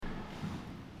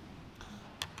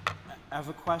I have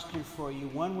a question for you.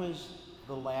 When was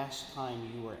the last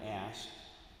time you were asked,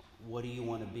 what do you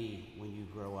want to be when you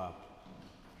grow up?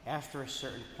 After a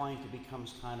certain point, it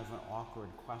becomes kind of an awkward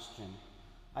question.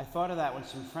 I thought of that when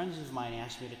some friends of mine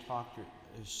asked me to talk to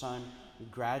his son who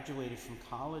graduated from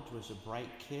college, was a bright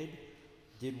kid,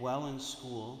 did well in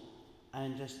school,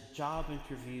 and just job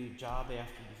interview, job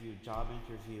after interview, job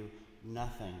interview,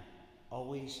 nothing.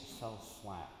 Always fell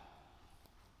flat.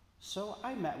 So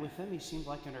I met with him. He seemed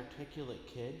like an articulate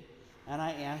kid, and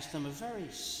I asked him a very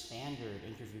standard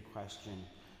interview question.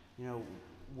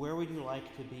 Where would you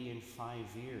like to be in 5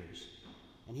 years?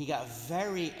 And he got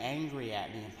very angry at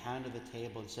me and pounded the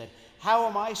table and said, how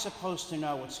am I supposed to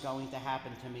know what's going to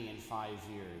happen to me in 5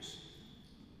 years?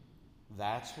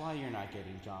 That's why you're not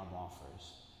getting job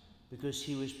offers, because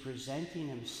he was presenting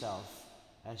himself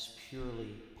as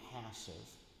purely passive.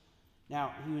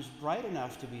 Now, he was bright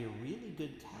enough to be a really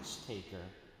good test taker,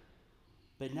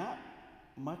 but not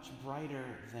much brighter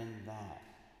than that.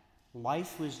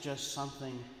 Life was just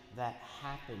something that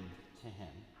happened to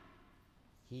him.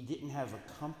 He didn't have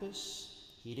a compass,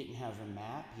 he didn't have a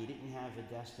map, he didn't have a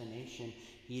destination,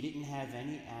 he didn't have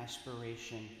any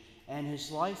aspiration, and his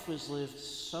life was lived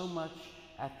so much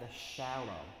at the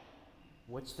shallow.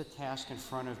 What's the task in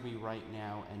front of me right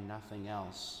now and nothing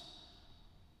else?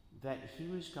 That he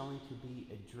was going to be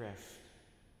adrift.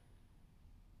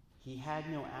 He had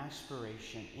no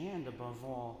aspiration, and above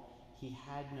all, he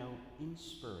had no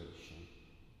inspiration.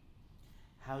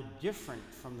 How different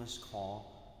from this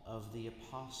call of the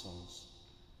apostles.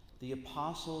 The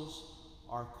apostles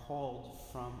are called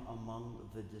from among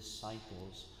the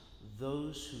disciples,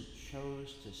 those who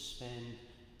chose to spend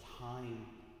time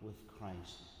with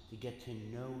Christ, to get to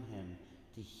know him,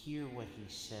 to hear what he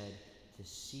said, to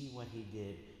see what he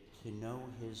did, to know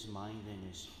his mind and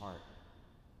his heart.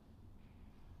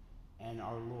 And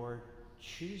our Lord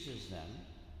chooses them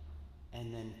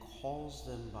and then calls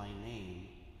them by name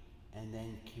and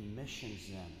then commissions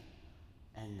them,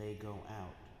 and they go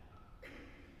out.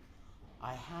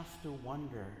 I have to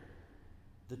wonder,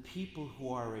 the people who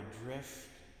are adrift,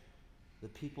 the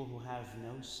people who have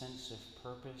no sense of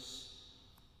purpose,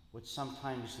 what's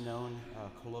sometimes known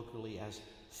colloquially as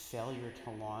failure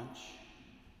to launch.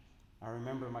 I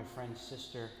remember my friend's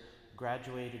sister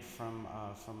graduated from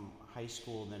high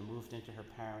school and then moved into her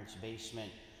parents'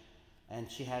 basement, and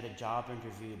she had a job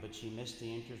interview, but she missed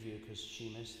the interview because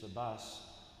she missed the bus.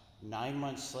 9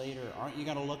 months later, aren't you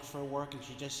going to look for work? And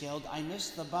she just yelled, I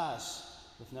missed the bus,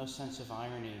 with no sense of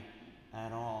irony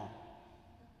at all.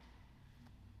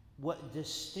 What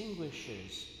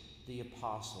distinguishes the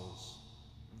apostles,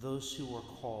 those who were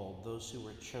called, those who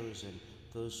were chosen,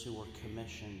 those who were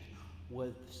commissioned,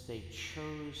 was they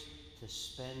chose to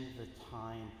spend the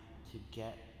time to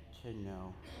get to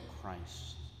know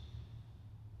Christ,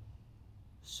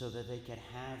 so that they could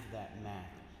have that map,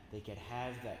 they could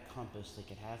have that compass, they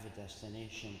could have a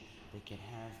destination, they could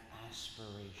have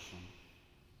aspiration.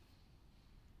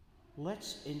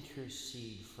 Let's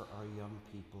intercede for our young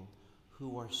people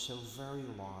who are so very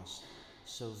lost,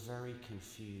 so very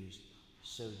confused,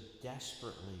 so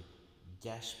desperately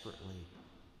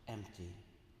empty.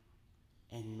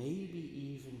 And maybe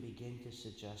even begin to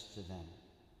suggest to them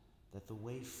that the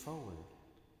way forward,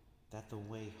 that the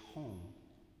way home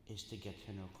is to get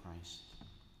to know Christ.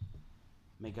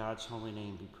 May God's holy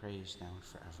name be praised now and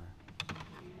forever.